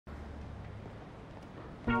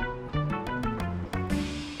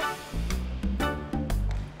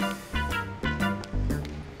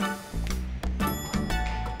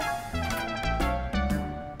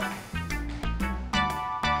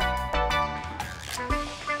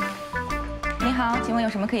好，请问有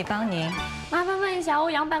什么可以帮您？麻烦问一下欧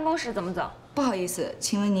阳办公室怎么走？不好意思，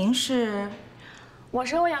请问您是？我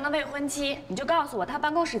是欧阳的未婚妻，你就告诉我他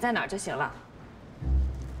办公室在哪儿就行了。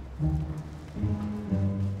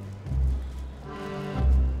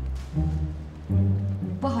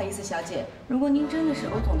不好意思，小姐，如果您真的是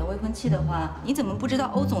欧总的未婚妻的话，你怎么不知道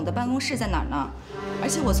欧总的办公室在哪儿呢？而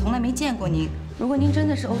且我从来没见过您。如果您真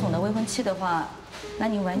的是欧总的未婚妻的话，那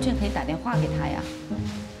您完全可以打电话给他呀。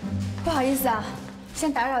不好意思啊，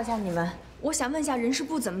先打扰一下你们，我想问一下人事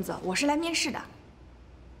部怎么走，我是来面试的。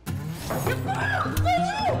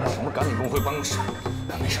什么？赶紧跟我回办公室。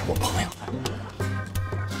没事，我朋友。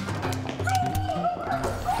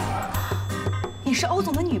你是欧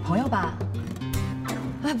总的女朋友吧？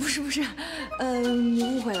啊，不是，你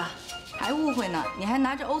误会了，还误会呢？你还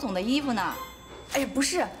拿着欧总的衣服呢？哎呀，不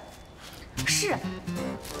是，不是，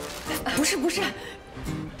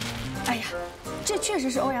哎呀，这确实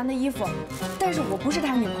是欧阳的衣服，但是我不是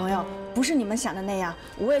他女朋友，不是你们想的那样，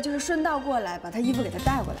我也就是顺道过来把他衣服给他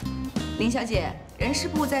带过来。林小姐，人事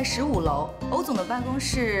部在15楼，欧总的办公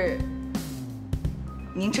室，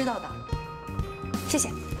您知道的。谢谢。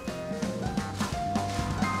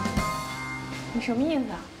你什么意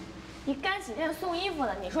思啊？你干洗店送衣服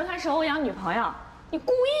的，你说她是欧阳女朋友，你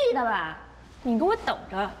故意的吧？你给我等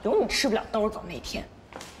着，有你吃不了兜走那天。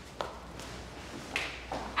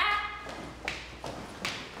哎，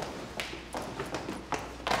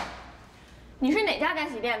你是哪家干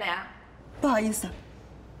洗店的呀？不好意思，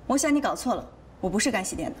我想你搞错了，我不是干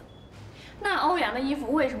洗店的。那欧阳的衣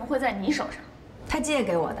服为什么会在你手上？他借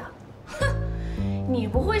给我的。哼，你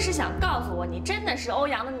不会是想告诉我你真的是欧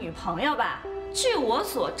阳的女朋友吧？据我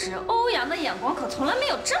所知，欧阳的眼光可从来没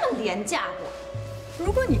有这么廉价过。如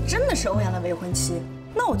果你真的是欧阳的未婚妻，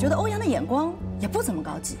那我觉得欧阳的眼光也不怎么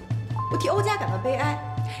高级。我替欧家感到悲哀，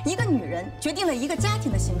一个女人决定了一个家庭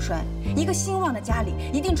的兴衰，一个兴旺的家里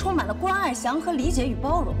一定充满了关爱、祥和、理解与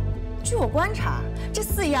包容。据我观察，这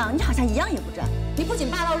4样你好像一样也不占。你不仅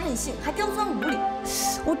霸道任性，还刁钻无理。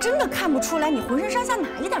我真的看不出来你浑身上下哪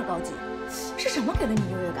一点高级。是什么给了你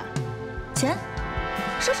优越感？钱？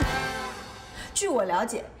奢侈品？据我了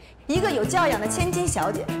解，一个有教养的千金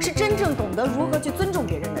小姐是真正懂得如何去尊重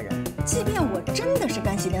别人的人。即便我真的是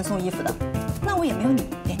干洗店送衣服的，那我也没有你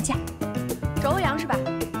廉价。找欧阳是吧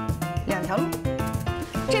？2条路，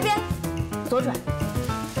这边左转，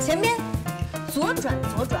前边左转，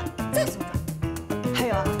再左转。还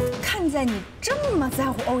有啊，看在你这么在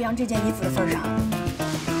乎欧阳这件衣服的份上，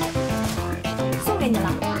送给你了，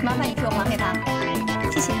麻烦你替我还给他，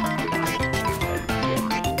谢谢。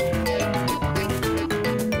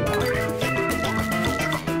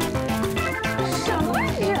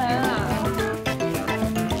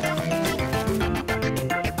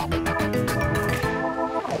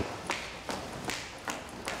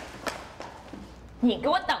你给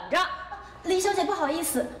我等着！林小姐，不好意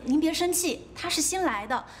思，您别生气，她是新来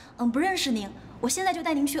的，不认识您。我现在就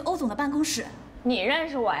带您去欧总的办公室。你认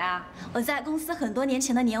识我呀？我在公司很多年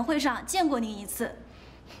前的年会上见过您一次。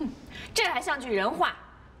哼，这还像句人话，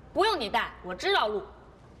不用你带，我知道路。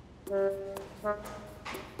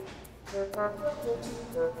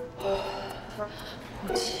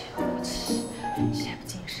呼气，邪不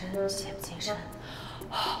近身，邪不近身。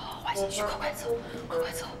坏心虚，快走，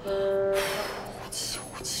快走！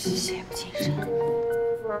呼气，邪不近身。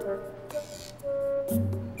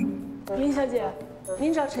林小姐，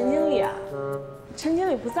您找陈经理啊？陈经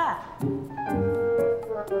理不在。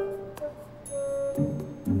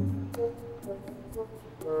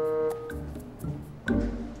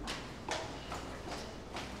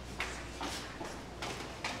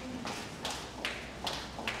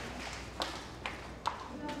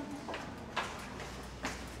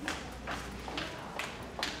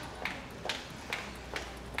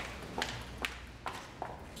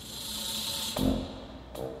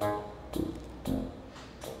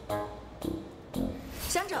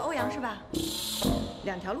想找欧阳是吧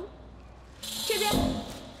？2条路，这边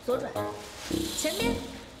左转，前边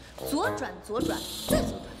左转，再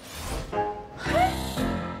左转。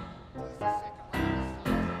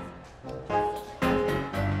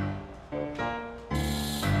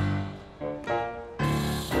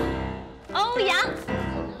欧阳，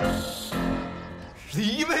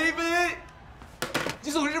李薇薇，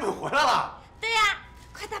你从日本回来了？对呀，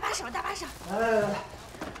快搭把手，搭把手。来。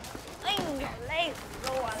哎呀，累死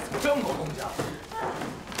我了！这么多东西啊！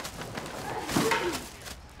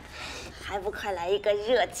还不快来一个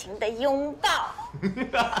热情的拥抱？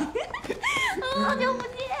好久不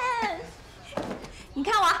见。你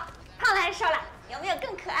看我胖了还是瘦了？有没有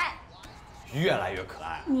更可爱？越来越可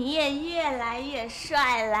爱。你也越来越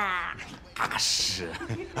帅啦！是。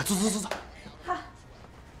啊，走。好。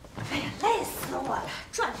哎呀，累死我了，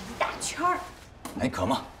转了一大圈儿。哎，渴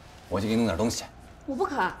吗？我去给你弄点东西。我不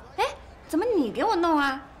渴。哎，怎么你给我弄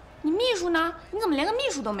啊？你秘书呢？你怎么连个秘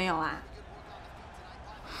书都没有啊？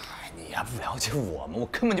哎，你呀不了解我吗？我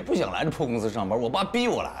根本就不想来这破公司上班，我爸逼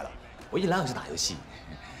我来的。我一来我就打游戏，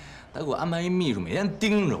他给我安排一秘书，每天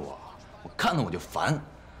盯着我，我看到我就烦，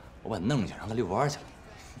我把他弄下让他遛弯去了。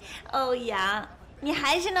欧阳，你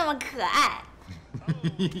还是那么可爱。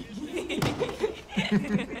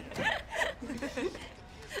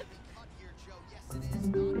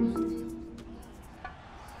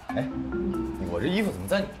哎，我这衣服怎么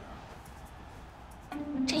在你？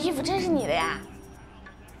这衣服真是你的呀？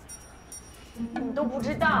你都不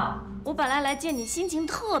知道，我本来来见你心情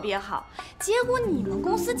特别好，结果你们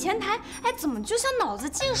公司前台，哎，怎么就像脑子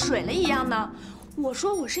进水了一样呢？我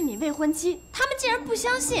说我是你未婚妻，他们竟然不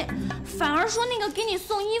相信，反而说那个给你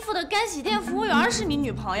送衣服的干洗店服务员是你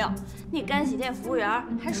女朋友。那干洗店服务员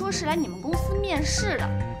还说是来你们公司面试的，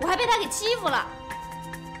我还被他给欺负了。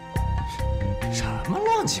什么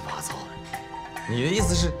乱七八糟的？你的意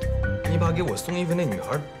思是，你把给我送衣服那女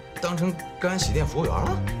孩当成干洗店服务员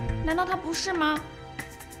了？难道她不是吗？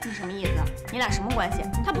你什么意思？你俩什么关系？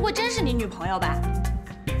她不会真是你女朋友吧？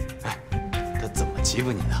哎，她怎么欺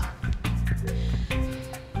负你的？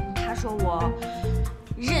她说我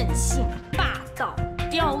任性霸道、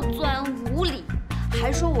刁钻无理，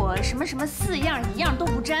还说我什么什么4样1样都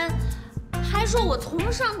不沾，还说我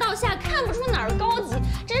从上到下看不出哪儿高级，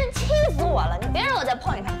真是气死我了！你别让我再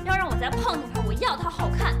碰见她，要让我再碰见她，我要她好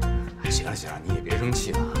看。行了行了，你也别生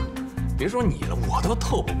气了，别说你了，我都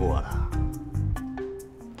透不过的。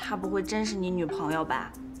她不会真是你女朋友吧？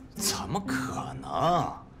怎么可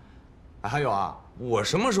能？哎，还有啊，我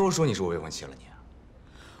什么时候说你是我未婚妻了你？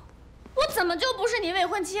我怎么就不是你未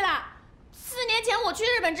婚妻了？4年前我去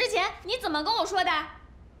日本之前，你怎么跟我说的？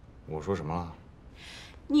我说什么了？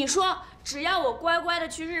你说只要我乖乖的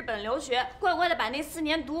去日本留学，乖乖的把那4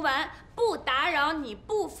年读完，不打扰你，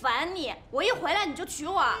不烦你，我一回来你就娶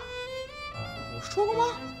我。我说过吗？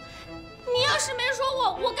你要是没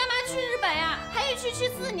说我干嘛去日本呀？还一去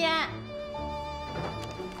4年。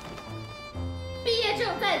毕业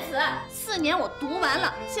证在此，4年我读完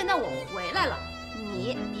了，现在我回来了，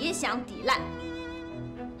你别想抵赖。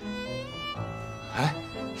哎，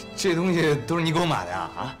这东西都是你给我买的呀？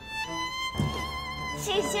啊？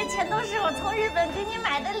这些全都是我从日本给你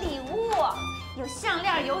买的礼物，有项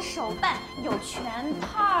链，有手办，有全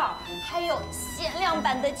套，还有限量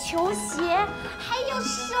版的球鞋，还有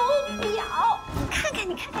手表。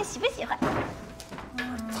你看看，喜不喜欢？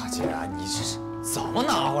大姐啊，你这是怎么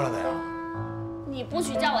拿回来的呀？你不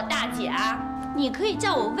许叫我大姐啊，你可以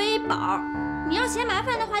叫我微宝。你要嫌麻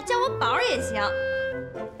烦的话，叫我宝也行。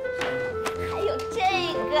还有这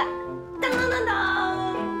个，当当当当。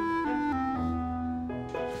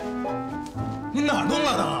你哪儿弄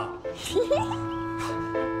来的？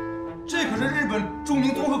这可是日本著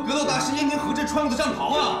名综合格斗大师燕京和志穿过的战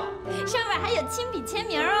袍啊！上面还有亲笔签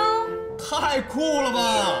名哦。太酷了吧！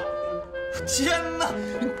天哪！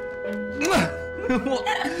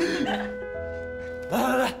我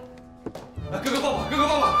来，哥哥抱抱，哥哥抱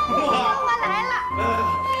抱！哇！我来了。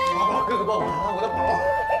抱，哥哥抱抱，我的宝！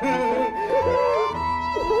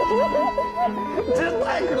这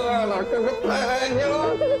太可爱了，哥哥太爱你了。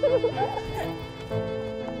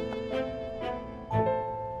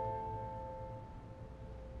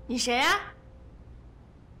你谁呀？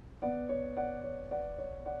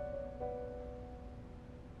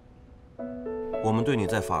我们对你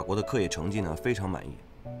在法国的课业成绩呢非常满意，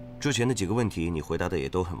之前的几个问题你回答的也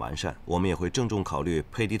都很完善，我们也会郑重考虑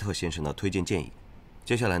佩蒂特先生的推荐建议。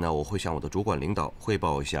接下来呢，我会向我的主管领导汇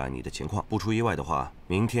报一下你的情况，不出意外的话，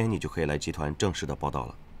明天你就可以来集团正式的报道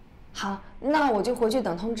了。好，那我就回去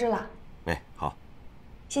等通知了。哎，好，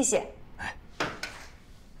谢谢。哎，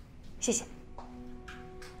谢谢。